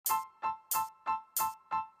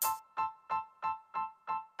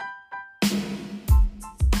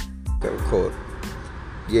record.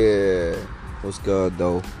 Yeah, what's good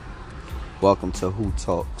though? Welcome to Who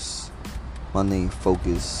Talks. My name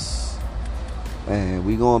Focus, and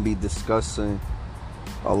we gonna be discussing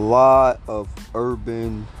a lot of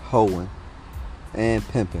urban hoeing and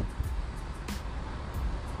pimping.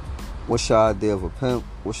 What's your idea of a pimp?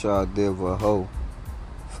 What's your idea of a hoe?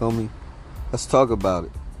 Feel me? Let's talk about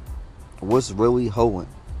it. What's really hoeing?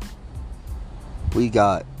 We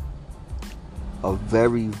got a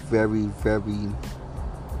very, very, very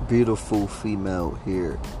beautiful female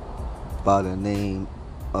here by the name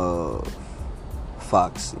of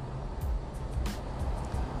Foxy.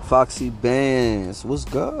 Foxy Bands. What's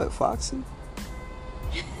good, Foxy?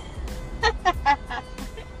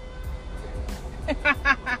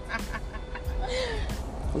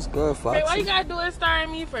 What's good, Foxy? Hey, why you gotta do it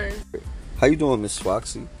starring me first? How you doing, Miss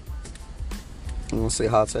Foxy? You wanna say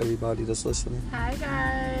hi to everybody that's listening? Hi,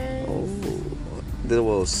 guys. Oh, did a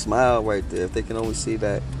little smile right there. If they can only see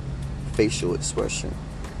that facial expression.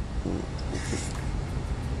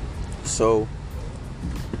 So,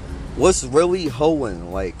 what's really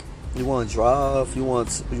hoeing? Like, you want to drive? You want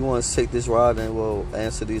to take this ride and we'll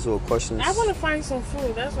answer these little questions? I want to find some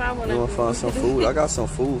food. That's what I want to do. You want to find some food? I got some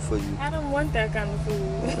food for you. I don't want that kind of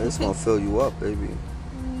food. It's going to fill you up, baby.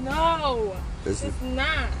 No, it's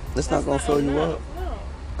not. It's not going to fill you up? No.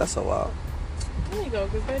 That's a lie. There you go,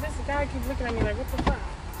 because this guy keeps looking at me like, what the fuck?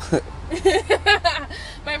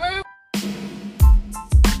 Baby.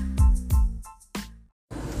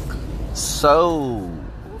 So,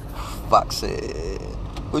 Foxy.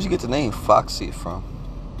 Where'd you get the name Foxy from?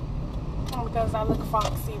 Oh, because I look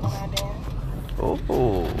foxy when I dance. Oh.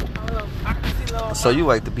 I'm a little foxy little So you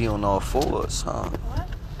like to be on all fours, huh? What?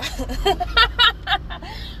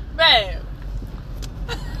 Babe.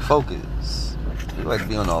 Focus. You like to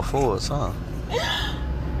be on all fours, huh?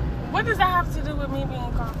 What does that have to do with me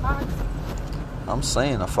being called foxy? I'm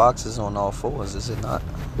saying a fox is on all fours, is it not?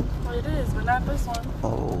 Well, it is, but not this one.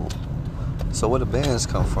 Oh. So where the bands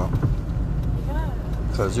come from? Yeah.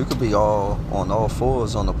 Because you could be all on all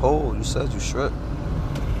fours on the pole. You said you strip.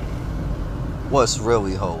 What's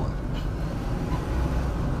really hoeing?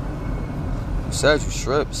 You said you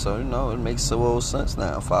strip, so, it makes a little sense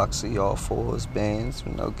now. Foxy, all fours, bands,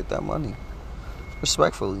 get that money.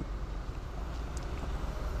 Respectfully.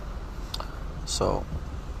 So,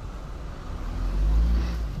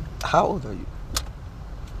 how old are you?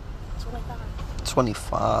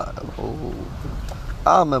 25. Oh,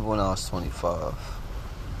 I remember when I was 25.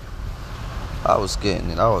 I was getting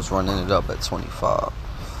it. I was running it up at 25.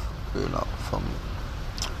 For me.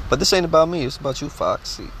 But this ain't about me. It's about you,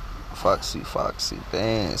 Foxy. Foxy.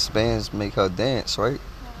 Bands make her dance, right?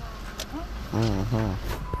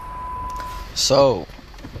 So,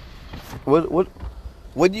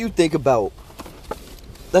 what do you think about?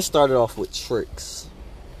 Let's start it off with Tricks.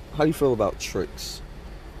 How do you feel about Tricks?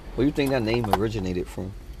 Where do you think that name originated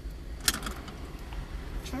from?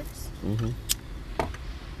 Tricks?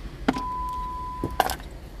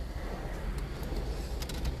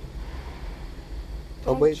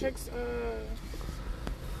 Oh, wait. Tricks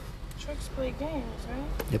play games,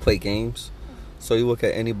 right? They play games? So you look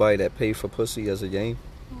at anybody that pay for pussy as a game?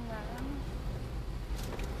 Nah.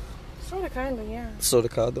 Sorta, kinda, yeah. Sorta,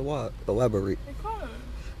 kinda, what? Elaborate. Because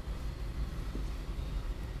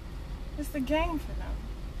it's the game for them.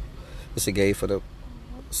 It's a game for them.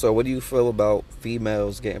 So what do you feel about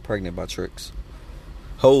females getting pregnant by tricks?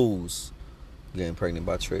 Hoes getting pregnant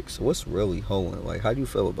by tricks. What's really hoeing? Like, how do you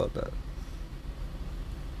feel about that?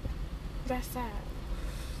 That's sad.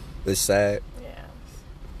 It's sad. Yeah.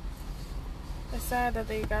 It's sad that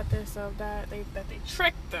they got themselves that they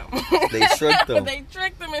tricked them. They tricked them. They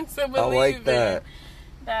tricked them into believing I like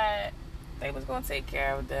that they was gonna take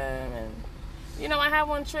care of them. And I had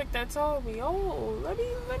one trick that told me, "Oh, let me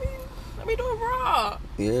do it raw.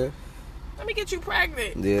 Yeah. Let me get you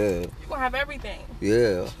pregnant. Yeah. You gonna have everything.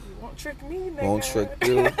 Yeah. You won't trick me, nigga. Won't trick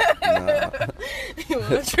you. Nah. You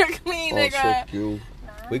won't trick me, Won't nigga. trick you.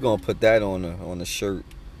 Nah. We gonna put that on the shirt.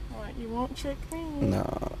 What, you won't trick me?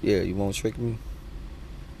 Nah. Yeah, you won't trick me.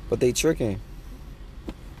 But they tricking.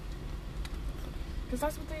 Because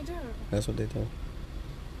that's what they do. That's what they do.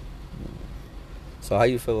 So how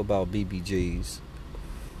you feel about BBJs?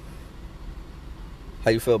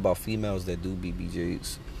 How you feel about females that do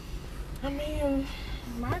BBJs? I mean,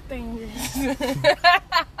 my thing is...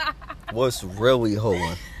 What's really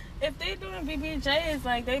hoeing? If they doing BBJs,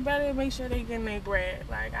 like, they better make sure they getting their bread.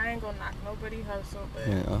 Like, I ain't gonna knock nobody hustle, but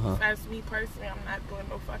as me personally, I'm not doing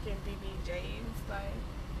no fucking BBJs. Like...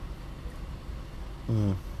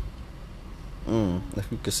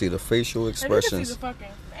 If you could see the facial expressions. If you could see the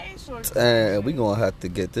fucking facial expressions. And we gonna have to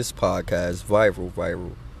get this podcast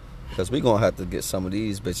viral. Because we gonna have to get some of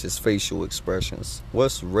these bitches' facial expressions.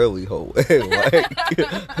 What's really hoe? Like,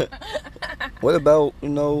 what about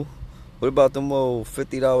them old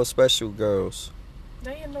 $50 special girls?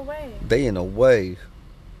 They in the way.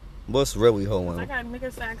 What's really hoeing? I got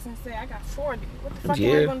niggas ask and say I got 40. What the fuck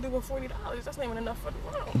am I gonna do with $40? That's not even enough for the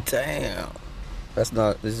room. Damn. That's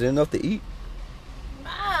not. Is there enough to eat?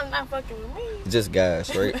 Nah, not fucking with me. Just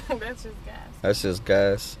gas, right? That's just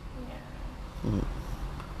gas. Yeah. Mm-hmm.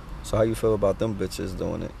 So how you feel about them bitches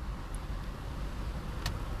doing it?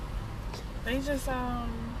 They just I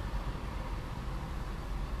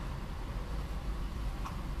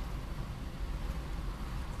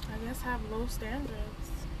guess have low standards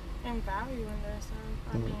and value in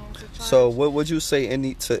themselves. So what would you say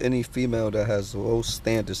to any female that has low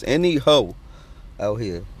standards? Any hoe out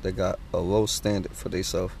here that got a low standard for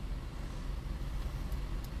themselves?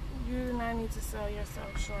 You do not need to sell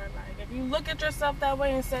yourself short. Like, if you look at yourself that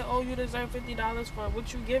way and say, oh, you deserve $50 for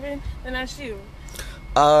what you giving, then that's you.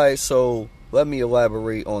 Alright, so let me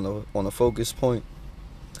elaborate on a focus point.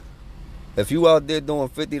 If you out there doing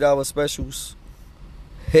 $50 specials,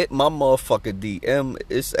 hit my motherfucking DM.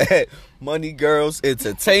 It's at Money Girls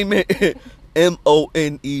Entertainment.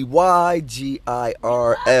 MONEYGIRLZ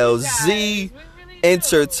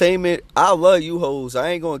Entertainment. I love you hoes.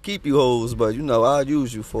 I ain't gonna keep you hoes, but I'll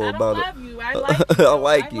use you for about it. I love you. I like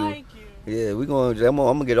you. I like you. Yeah, I'm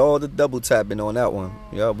gonna get all the double tapping on that one.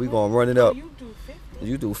 Yeah, we gonna run it up. You do 50.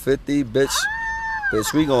 You do 50, bitch.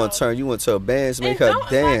 Bitch, we gonna turn you into a band, make her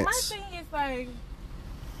dance. My thing is like,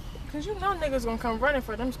 cause niggas gonna come running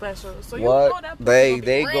for them specials. So what? That they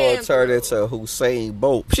gonna turn into Hussein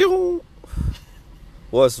Bolt. Pew!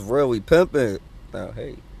 What's really pimping? Now,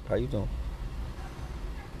 hey, how you doing?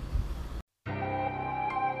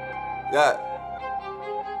 Yeah.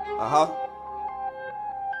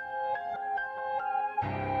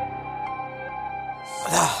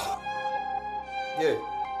 Yeah.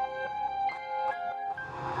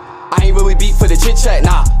 I ain't really beat for the chit chat,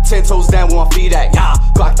 nah. 10 toes down with my feet at, yeah.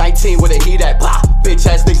 Glock 19 with a heat at, blah. Bitch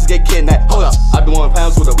ass niggas get kidnapped. Hold up, I be 1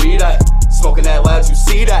 pounds with a weed at. Smoking that loud, you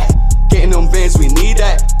see that? Getting them bands, we need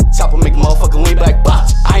that. Chopper make a motherfucker lean back, blah.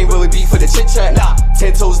 I ain't really beat for the chit chat, nah.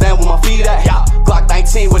 10 toes down with my feet at, yeah. Glock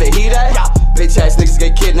 19 with a heat at, yeah. Bitch ass niggas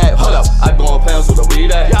get kidnapped. Hold up, I be 1 pounds with a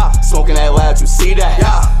weed at, yeah. Smoking that loud, you see that?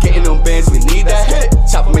 Yeah. Getting them bands, we need that.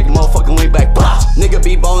 Chopper make a motherfucker lean back, blah. Nigga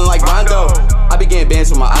be ballin' like Rondo. I be getting bands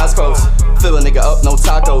with my eyes closed. Fill a nigga up, no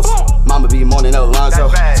tacos. Mama be morning Alonzo.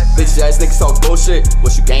 Bitch ass niggas talk bullshit.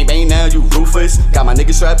 What you gangbang now, you ruthless. Got my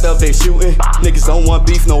niggas strapped up, they shooting. Niggas don't want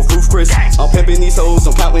beef, no roof Chris. I'm pimping these hoes,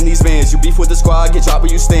 I'm counting these bands. You beef with the squad, get dropped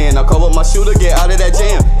where you stand. I call up my shooter, get out of that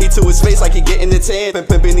jam. He to his face like he getting the tan.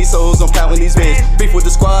 Pimping these hoes, I'm counting these bands. Beef with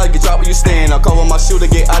the squad, get dropped where you stand. I call up my shooter,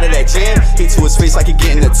 get out of that jam. He to his face like he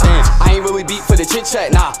getting the tan. I ain't really beat for the chit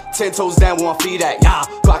chat, nah. 10 toes down with my feet at, yeah.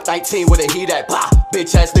 Glock 19 with a heat at, blah.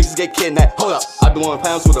 Bitch ass niggas get kidnapped. Hold up, I be 1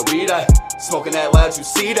 pounds with a weed at. Smoking that loud, you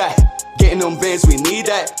see that? Getting them bands, we need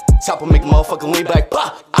that. Chopper make a motherfucker lean back,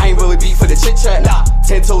 blah. I ain't really beat for the chit chat, nah.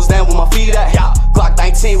 10 toes down with my feet at, yeah. Glock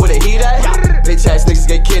 19 with a heat at, yeah. Bitch ass niggas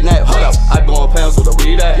get kidnapped. Hold up, I be 1 pounds with a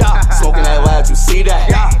weed at, yeah. Smoking that loud, you see that?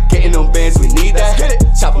 Yeah. Getting them bands, we need that.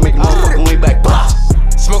 Chopper make a motherfucker lean back, blah.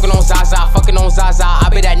 Smoking on Zaza, fucking on Zaza. I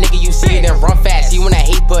be that nigga you see it and run fast. He wanna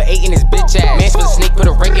hate, put 8 in his bitch ass. Man for the snake, put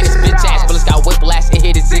a ring in his bitch ass. Bullets got whiplash, it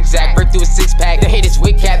hit his zigzag. Break through a 6-pack, they hit his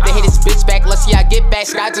wig cap, they hit his bitch back. Let's see I get back.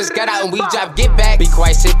 Sky just got out and we drop, get back. Be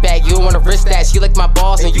quiet, sit back, you don't wanna risk that. She licked my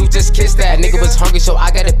balls and you just kissed that. Nigga was hungry, so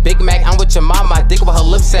I got a Big Mac. I'm with your mama, I dig with her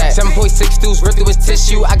lips at. 7.6 dudes, ripped through his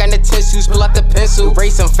tissue. I got the tissues, pull out the pencil.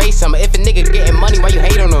 Race him, face him. If a nigga getting money, why you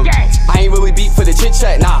hate on him? I ain't really beat for the chit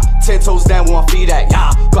chat, nah. 10 toes down with my feet at, yeah.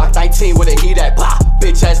 Glock 19 with a heat at, blah.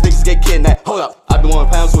 Bitch ass niggas get kidnapped. Hold up, I be 1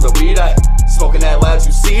 pounds with a weed at. Smoking that loud,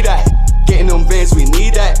 you see that? Getting them bands, we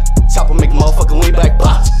need that. Chopper make a motherfucker lean back,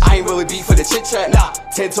 blah. I ain't really beat for the chit chat, nah.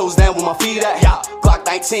 10 toes down with my feet at, yeah. Glock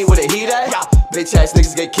 19 with a heat at, yeah. Bitch ass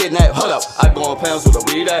niggas get kidnapped. Hold up, I be 1 pounds with a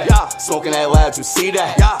weed at, yeah. Smoking that loud, you see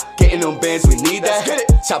that? Yeah. Getting them bands, we need that.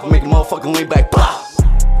 Chopper make a motherfucker lean back, blah.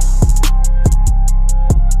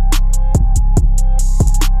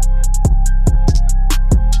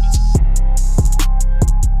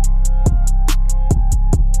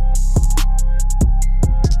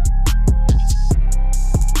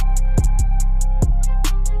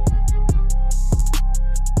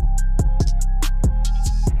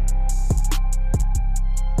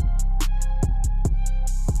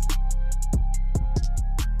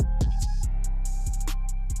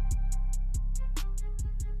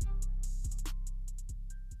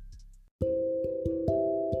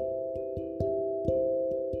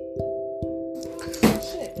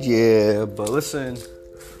 Yeah, but listen,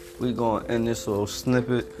 we gonna end this little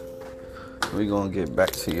snippet. We gonna get back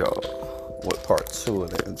to y'all with part 2 of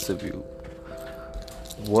the interview.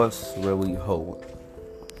 What's really hoeing?